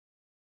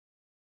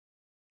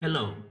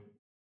Hello,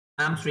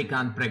 I'm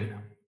Srikant Pregada,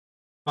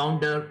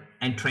 founder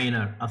and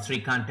trainer of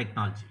Srikant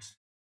Technologies.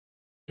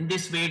 In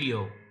this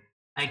video,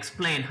 I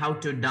explain how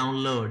to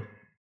download,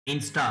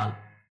 install,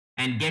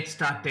 and get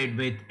started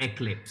with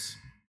Eclipse.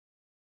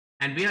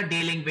 And we are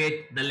dealing with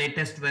the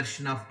latest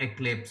version of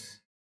Eclipse,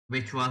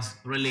 which was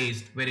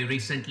released very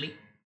recently.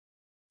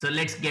 So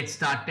let's get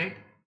started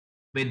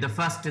with the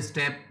first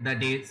step,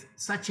 that is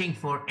searching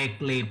for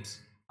Eclipse.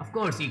 Of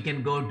course, you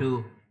can go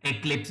to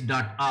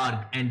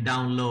eclipse.org and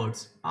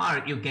downloads,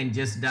 or you can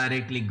just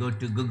directly go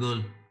to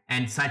Google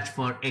and search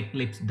for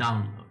Eclipse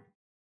download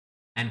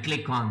and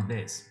click on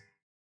this.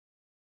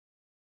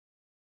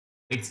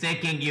 It's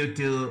taking you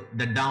to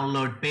the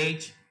download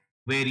page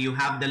where you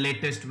have the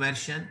latest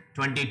version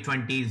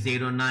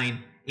 2020-09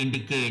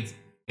 indicates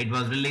it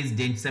was released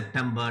in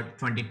September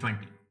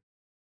 2020.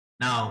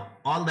 Now,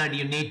 all that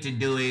you need to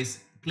do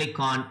is click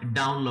on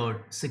download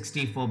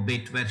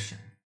 64-bit version.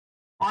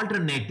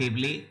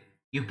 Alternatively,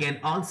 you can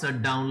also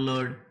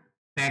download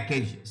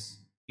packages.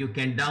 You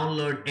can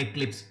download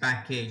Eclipse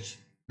package.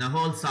 The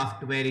whole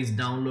software is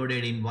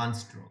downloaded in one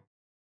stroke.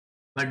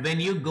 But when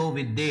you go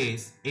with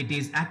this, it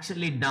is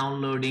actually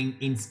downloading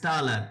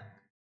installer,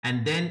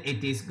 and then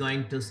it is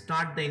going to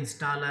start the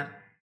installer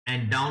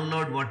and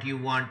download what you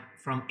want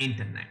from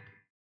internet.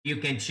 You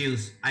can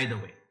choose either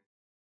way.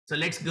 So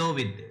let's go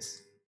with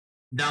this.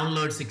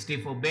 Download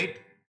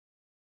 64-bit.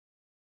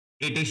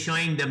 It is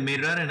showing the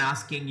mirror and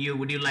asking you,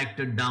 would you like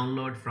to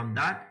download from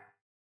that?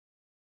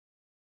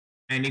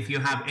 And if you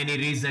have any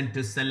reason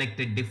to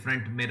select a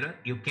different mirror,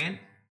 you can.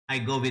 I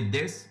go with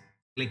this,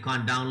 click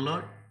on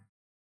download,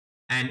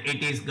 and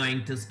it is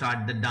going to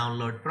start the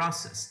download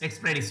process. It's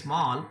pretty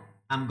small.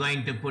 I'm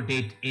going to put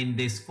it in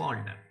this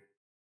folder.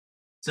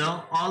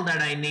 So all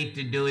that I need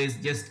to do is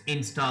just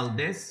install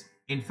this.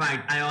 In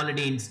fact, I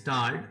already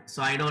installed,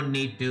 so I don't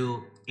need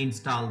to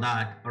install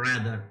that, or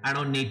rather, I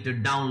don't need to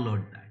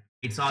download that.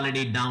 It's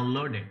already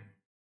downloaded.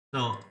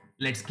 So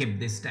let's skip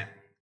this step.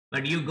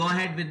 But you go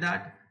ahead with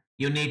that.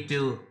 You need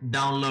to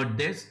download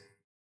this.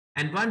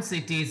 And once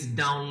it is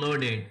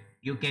downloaded,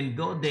 you can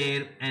go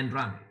there and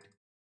run it.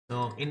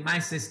 So in my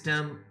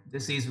system,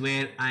 this is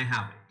where I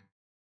have it.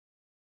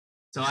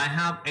 So I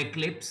have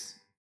Eclipse.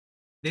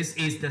 This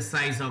is the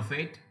size of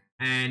it,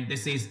 and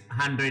this is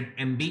 100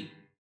 MB.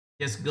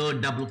 Just go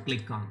double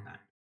click on that.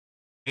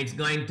 It's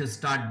going to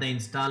start the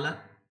installer,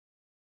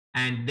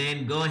 and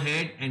then go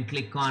ahead and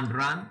click on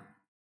run.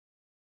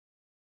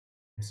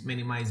 Let's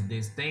minimize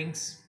these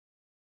things.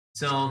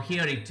 So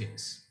here it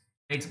is.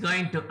 It's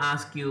going to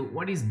ask you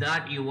what is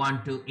that you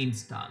want to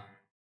install.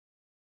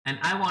 And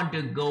I want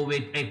to go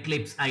with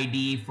Eclipse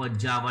IDE for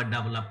Java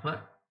developer.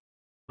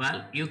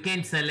 Well, you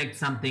can select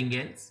something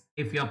else.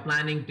 If you're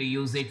planning to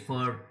use it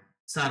for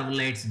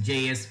servlets,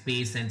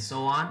 JSPs, and so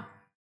on,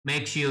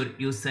 make sure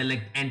you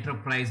select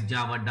Enterprise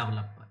Java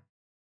Developer.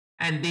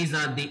 And these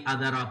are the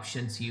other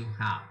options you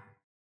have.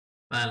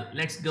 Well,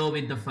 let's go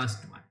with the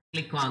first one.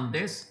 Click on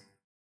this.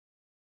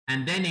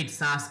 And then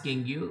it's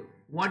asking you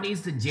what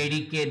is the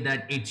JDK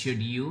that it should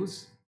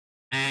use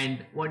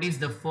and what is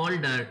the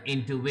folder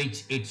into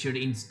which it should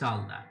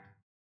install that.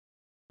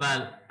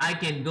 Well, I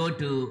can go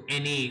to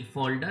any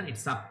folder.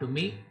 It's up to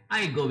me.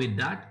 I go with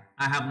that.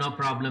 I have no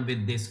problem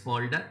with this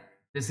folder.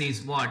 This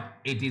is what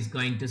it is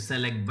going to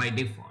select by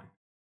default.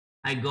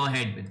 I go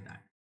ahead with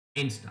that.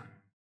 Install.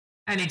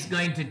 And it's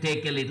going to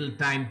take a little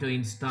time to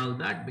install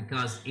that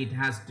because it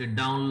has to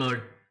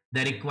download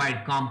the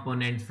required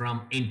component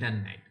from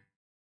internet.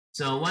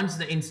 So once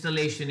the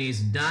installation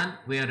is done,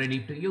 we are ready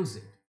to use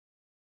it.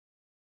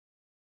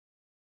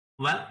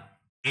 Well,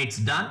 it's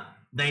done.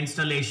 The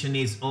installation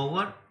is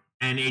over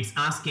and it's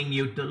asking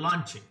you to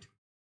launch it.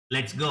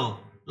 Let's go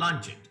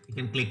launch it. You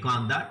can click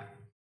on that.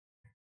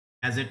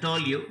 As I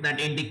told you,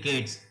 that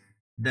indicates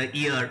the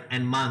year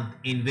and month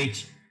in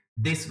which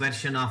this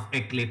version of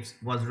Eclipse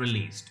was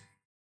released.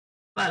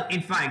 Well,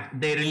 in fact,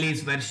 they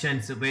release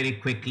versions very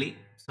quickly.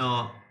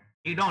 So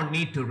you don't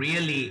need to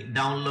really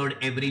download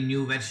every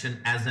new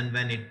version as and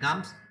when it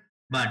comes.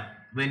 But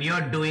when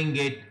you're doing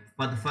it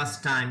for the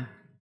first time,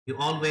 you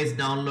always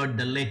download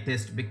the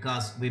latest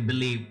because we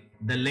believe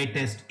the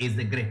latest is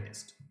the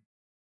greatest.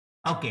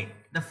 Okay,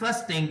 the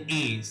first thing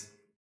is,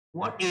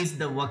 what is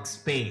the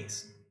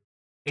workspace?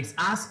 It's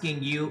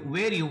asking you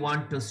where you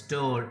want to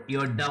store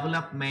your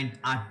development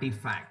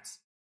artifacts,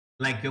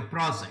 like your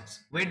projects.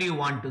 Where do you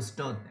want to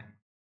store them?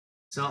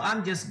 So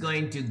I'm just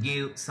going to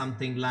give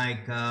something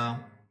like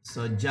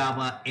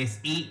Java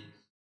SE.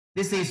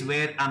 This is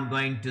where I'm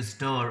going to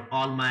store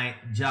all my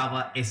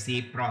Java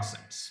SE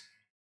projects.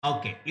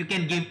 Okay, you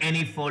can give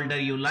any folder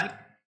you like.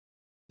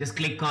 Just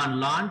click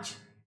on launch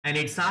and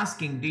it's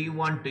asking, do you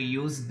want to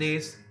use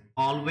this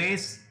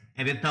always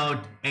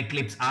without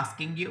Eclipse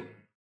asking you?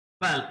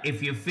 Well,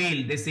 if you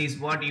feel this is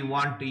what you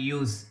want to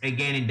use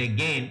again and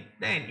again,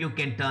 then you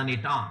can turn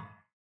it on.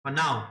 For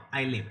now,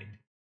 I leave it.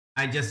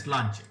 I just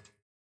launch it.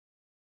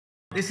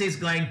 This is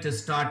going to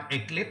start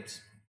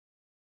Eclipse.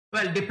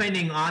 Well,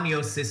 depending on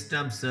your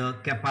system's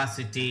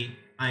capacity,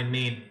 I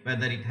mean,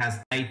 whether it has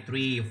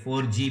i3,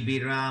 4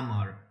 GB RAM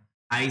or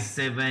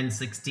i7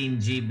 16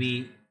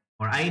 GB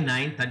or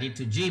i9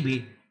 32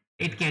 GB,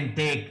 it can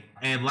take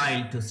a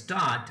while to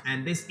start,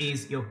 and this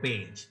is your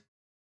page.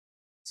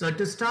 So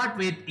to start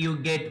with, you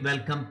get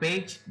welcome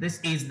page.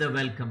 This is the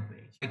welcome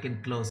page. I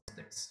can close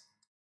this.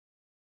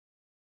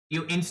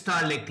 You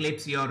install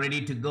Eclipse, you're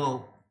ready to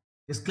go.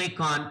 Just click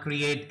on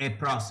create a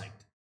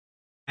project.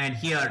 And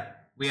here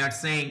we are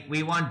saying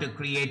we want to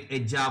create a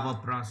Java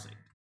project.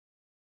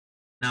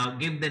 Now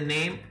give the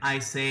name, I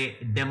say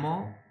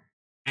demo,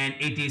 and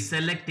it is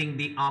selecting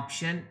the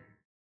option.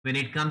 When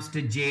it comes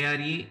to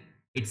JRE,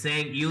 it's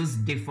saying use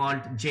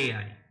default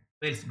JRE.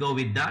 Let's go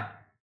with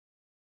that.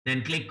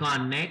 Then click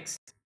on next,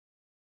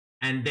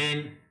 and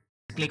then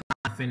click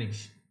on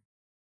finish.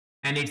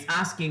 And it's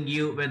asking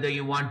you whether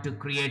you want to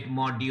create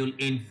module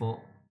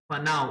info. For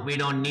now, we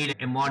don't need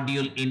a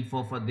module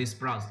info for this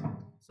project,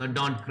 so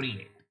don't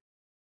create.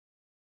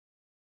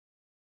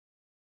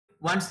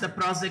 Once the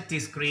project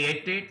is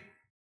created,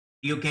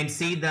 you can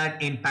see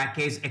that in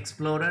Package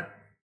Explorer.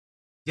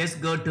 Just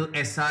go to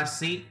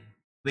SRC,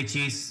 which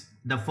is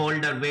the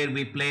folder where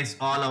we place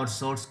all our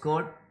source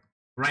code.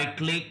 Right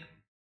click,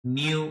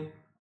 new,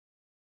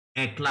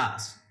 a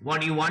class.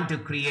 What you want to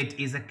create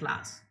is a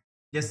class.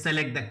 Just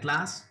select the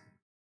class,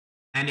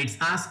 and it's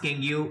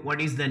asking you what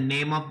is the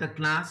name of the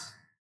class.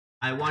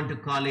 I want to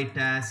call it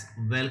as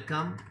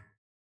welcome,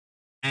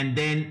 and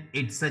then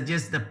it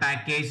suggests the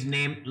package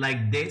name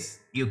like this.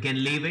 You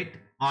can leave it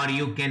or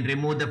you can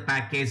remove the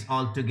package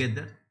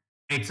altogether.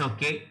 It's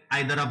okay,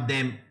 either of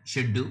them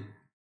should do.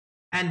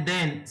 And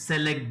then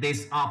select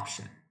this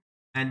option,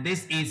 and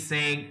this is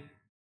saying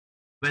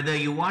whether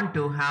you want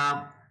to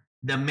have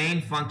the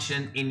main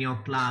function in your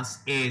class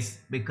is,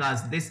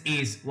 because this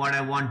is what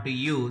I want to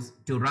use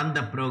to run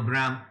the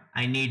program,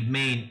 I need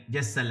main.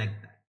 Just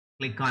select that,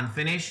 click on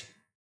finish.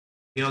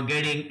 You're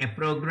getting a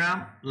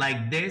program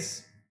like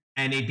this,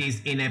 and it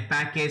is in a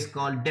package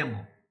called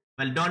demo.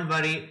 Well, don't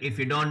worry if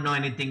you don't know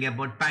anything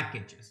about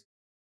packages.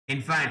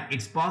 In fact,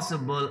 it's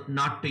possible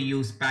not to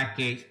use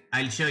package.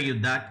 I'll show you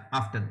that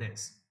after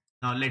this.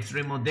 Now let's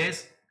remove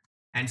this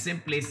and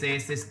simply say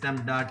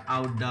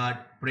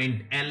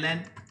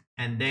system.out.println,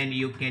 and then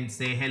you can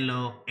say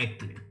hello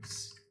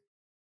Eclipse.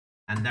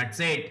 And that's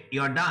it,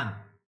 you're done.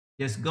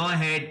 Just go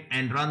ahead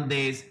and run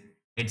this.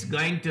 It's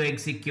going to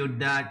execute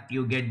that.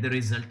 You get the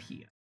result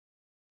here.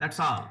 That's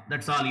all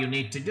you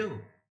need to do,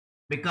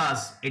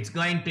 because it's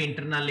going to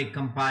internally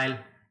compile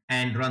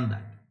and run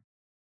that.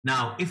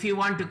 Now, if you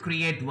want to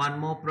create one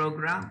more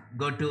program,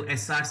 go to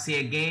SRC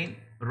again,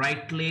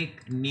 right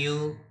click,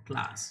 new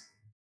class.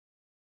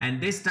 And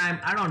this time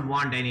I don't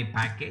want any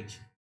package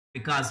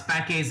because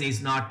package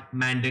is not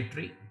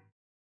mandatory.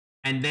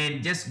 And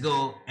then just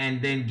go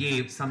and then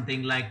give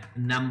something like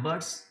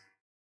numbers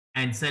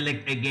and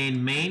select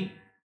again main,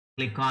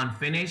 click on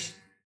finish,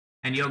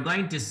 and you're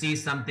going to see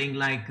something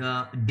like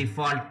a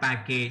default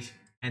package.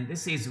 And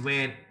this is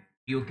where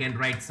you can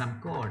write some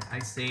code. I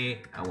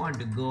say I want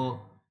to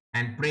go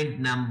and print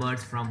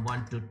numbers from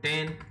 1 to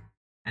 10,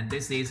 and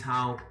this is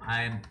how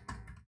I'm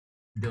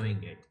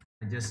doing it.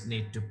 I just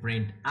need to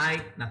print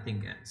I,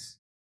 nothing else.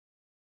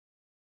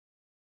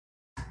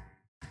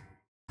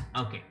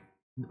 Okay,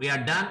 we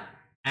are done,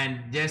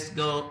 and just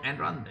go and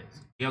run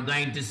this. You're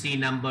going to see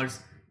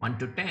numbers 1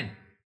 to 10.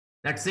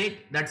 That's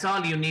it. That's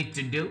all you need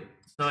to do.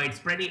 So it's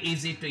pretty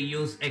easy to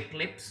use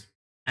Eclipse,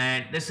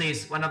 and this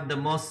is one of the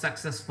most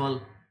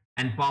successful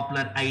and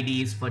popular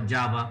IDEs for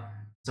Java.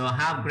 So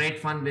have great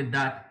fun with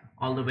that.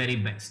 All the very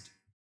best.